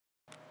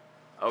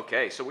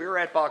Okay, so we were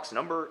at box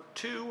number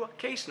 2,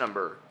 case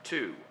number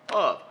 2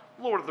 of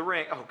Lord of the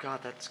Rings. Oh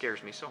god, that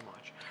scares me so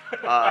much.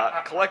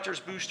 Collector's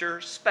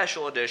Booster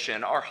Special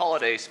Edition, our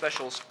holiday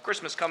specials,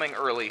 Christmas coming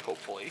early,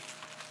 hopefully.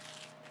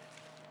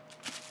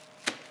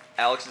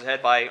 Alex is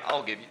ahead by,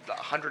 I'll give you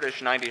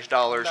 $100-ish,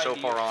 $90-ish so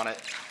far on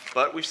it.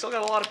 But we've still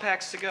got a lot of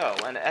packs to go,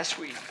 and as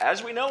we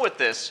know with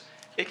this,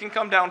 it can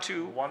come down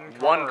to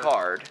one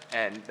card,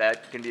 and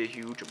that can be a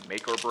huge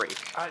make or break.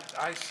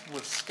 I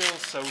was still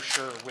so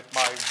sure with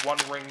my One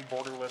Ring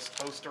Borderless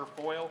poster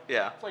foil.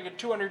 Yeah. It's like a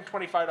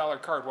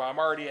 $225 card while I'm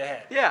already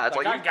ahead. Yeah, it's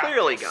like you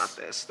clearly this. got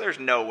this. There's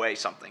no way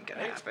something can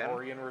Thanks, happen.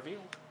 Orion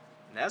revealed.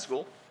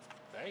 Nazgul.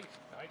 Hey,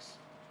 nice.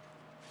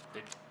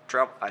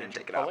 I didn't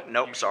take it out.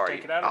 Nope, you sorry.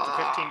 Take it out. It's a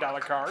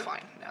 $15 card.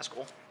 Fine,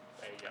 Nazgul.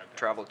 There you go.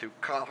 Travel to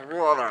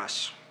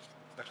Caradhras.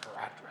 The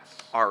Caradhras.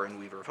 Arwen,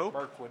 Weaver of Hope.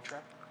 Mirkwood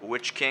Trap.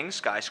 Witch King,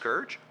 Sky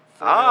Scourge.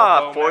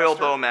 Foil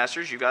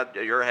Bowmasters. You got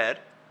your head.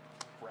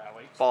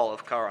 Rally. Fall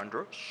of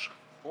Carandros.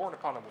 Born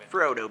Upon a Wind.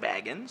 Frodo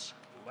Baggins.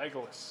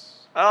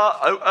 Legolas.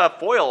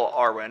 Foil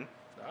Arwen.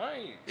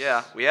 Nice.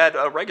 Yeah, we had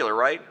a regular,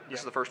 right? This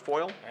is the first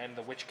foil. And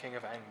the Witch King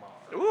of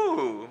Angmar.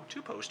 Ooh,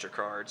 2 poster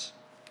cards.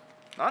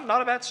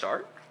 Not a bad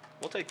start.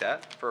 We'll take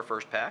that for a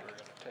first pack. We're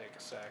gonna take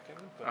a second,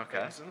 put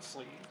things in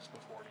sleeves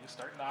before you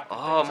start knocking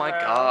Oh things my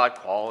around. god,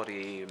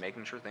 quality.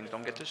 Making sure things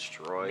don't get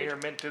destroyed. Near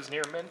mint is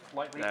near mint,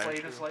 lightly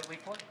played is lightly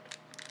played.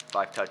 If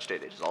I've touched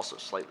it, it is also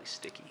slightly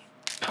sticky.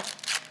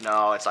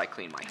 No, it's I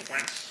clean my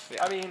hands.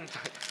 Yeah. I mean...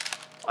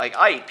 Like,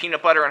 I eat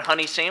peanut butter and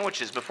honey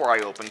sandwiches before I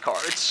open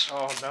cards.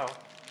 Oh no.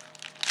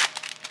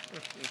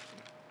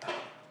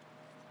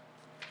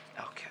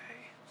 Okay.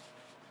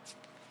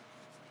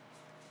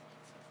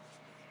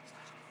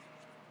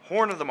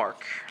 Horn of the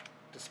Mark.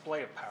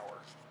 Display of power.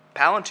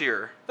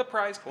 Palantir. The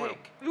prize pig.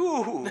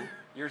 Ooh.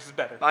 Yours is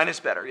better. Mine is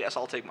better. Yes,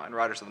 I'll take mine.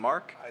 Riders of the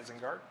Mark.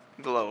 Isengard.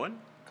 Glowin.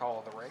 Call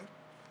of the Ring.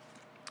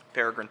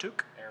 Peregrine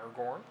Took.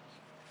 Aragorn.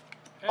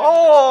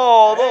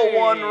 Oh, the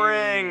One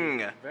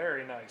Ring.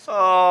 Very nice.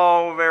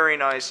 Oh, very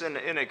nice. And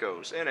in it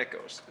goes. In it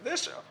goes.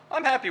 This,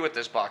 I'm happy with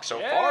this box so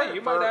far. Yeah,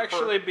 you might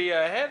actually be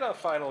ahead of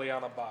finally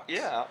on a box.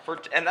 Yeah,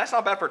 and that's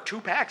not bad for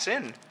 2 packs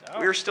in. No.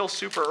 We're still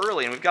super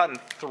early, and we've gotten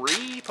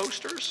 3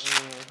 posters.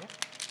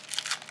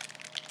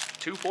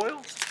 2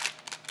 foils.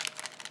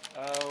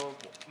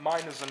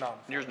 Mine is a non-foil.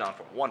 Yours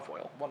non-foil. 1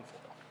 foil. 1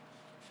 foil.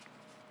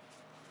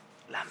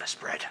 Lambda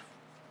Spread.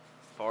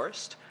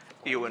 Forest.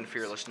 Eowyn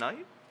Fearless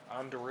Knight.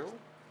 Anduril.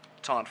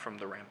 Taunt from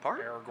the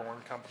Rampart.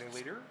 Aragorn Company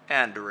Leader.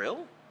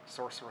 Anduril.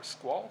 Sorceress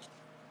Squall.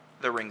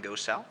 The Ring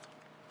Goes South.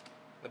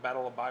 The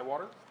Battle of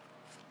Bywater.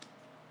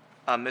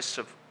 Mists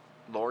of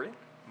Lorien.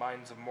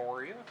 Mines of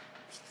Moria.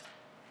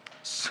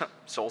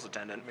 Soul's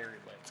Attendant. Myriad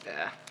Landscape.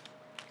 Yeah.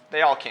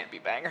 They all can't be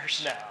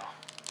bangers. No.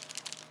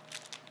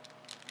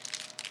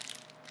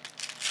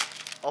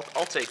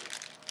 I'll take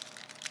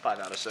 5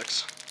 out of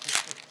 6.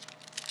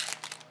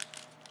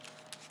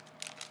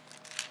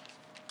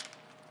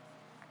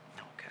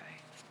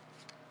 Okay.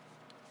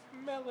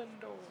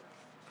 Melindor.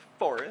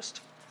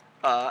 Forest.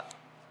 Aristor.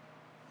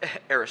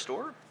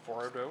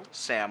 Frodo.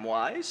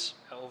 Samwise.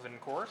 Elven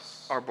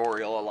Course.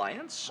 Arboreal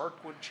Alliance.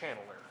 Mirkwood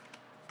Channeler.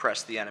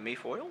 Press the Enemy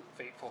foil.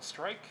 Fateful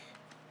Strike.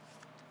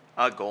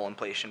 Golem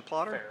Patient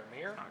Plotter.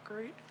 Faramir. Not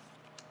great.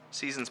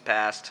 Seasons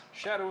Past.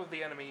 Shadow of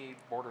the Enemy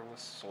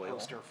Borderless Foil.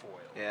 Poster Foil.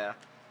 Yeah.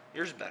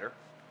 Yours is better.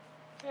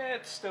 Yeah,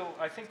 it's still...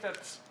 I think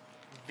that's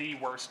the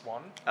worst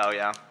one. Oh,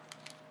 yeah.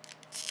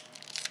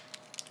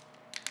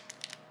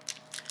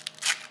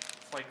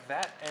 Like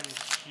that and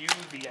Hugh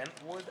the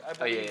Entwood, I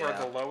believe, are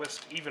the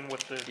lowest, even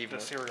with the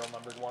serial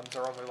numbered ones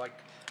are only like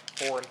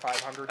 400 and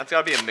 500. That's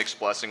gotta be a mixed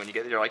blessing when you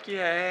get there. You're like,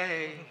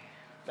 yay!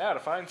 Now to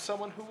find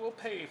someone who will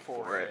pay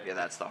for it. Yeah,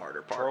 that's the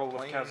harder part. Troll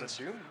of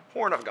Khazad-dûm.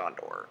 Horn of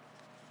Gondor.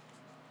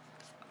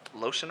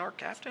 Locenar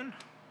Captain.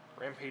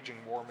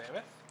 Rampaging War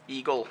Mammoth.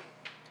 Eagle.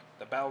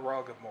 The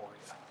Balrog of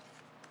Moria.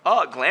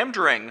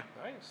 Glamdring.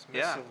 Nice.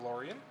 Mists of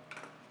Lorien.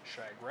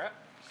 Shagrat.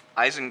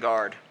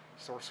 Isengard.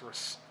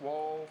 Sorceress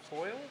Squall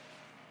Foil.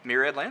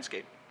 Myriad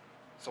Landscape.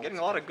 Soul's Getting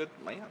a lot of good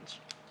lands.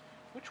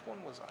 Which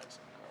one was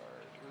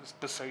Isengard? It was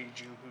Beside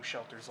You Who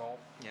Shelters All.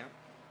 Yeah.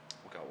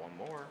 We got one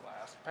more.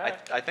 Last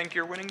pack. I think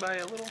you're winning by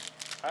a little.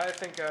 I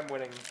think I'm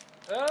winning.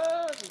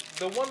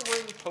 The One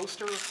Ring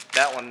poster.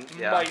 That one,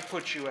 yeah. Might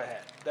put you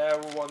ahead.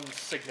 That one's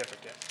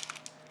significant.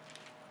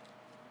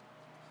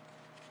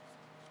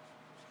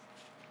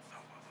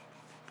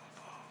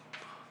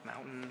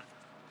 Mountain.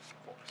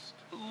 Forest.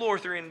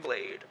 Lorthrian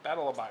Blade.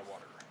 Battle of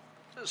Bywater.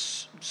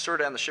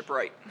 Surdan the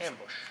Shipwright.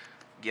 Ambush.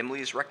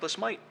 Gimli's Reckless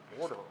Might.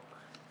 Mordor.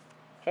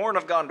 Horn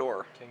of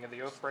Gondor. King of the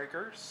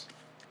Oathbreakers.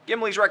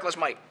 Gimli's Reckless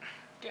Might.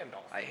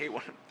 Gandalf. I hate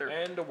when they're...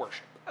 And a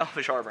Worship.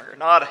 Elvish Harbinger.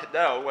 Not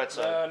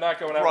not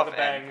going out with a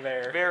bang end.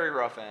 there. Very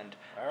rough end.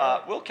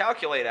 Right. We'll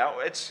calculate out.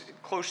 It's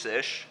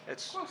close-ish.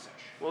 Close-ish.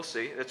 We'll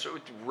see. It's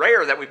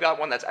rare that we've got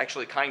one that's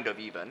actually kind of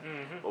even.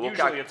 Mm-hmm. But we'll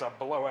Usually it's a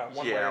blowout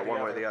one way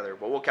or the other.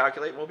 But we'll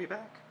calculate and we'll be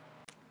back.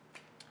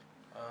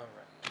 All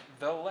right.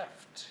 The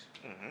left.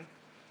 Mm-hmm.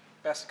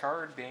 Best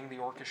card being the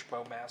Orcish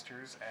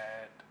Bowmasters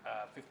at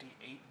 $58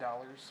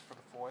 for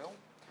the foil.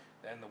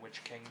 Then the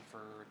Witch King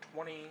for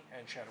 $20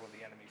 and Shadow of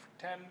the Enemy for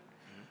 $10.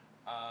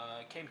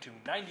 Came to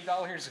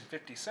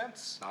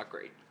 $90.50. Not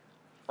great.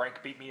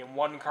 Frank beat me in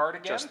one card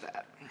again. Just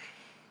that.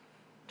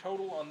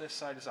 Total on this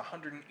side is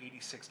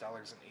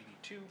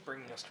 $186.82,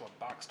 bringing us to a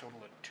box total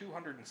of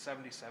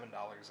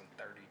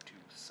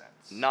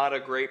 $277.32. Not a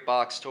great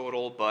box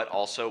total, but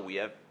also we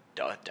have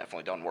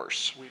definitely done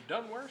worse. We've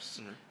done worse.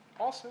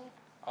 Also,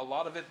 a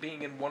lot of it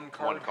being in one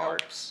card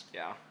helps.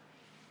 Yeah.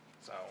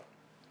 So,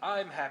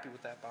 I'm happy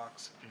with that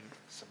box.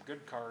 Some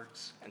good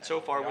cards. And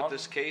so far with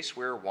this case,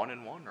 we're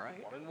 1-1,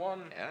 right?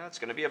 1-1. Yeah, it's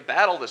going to be a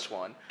battle, this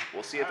one.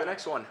 We'll see you at the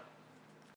next one.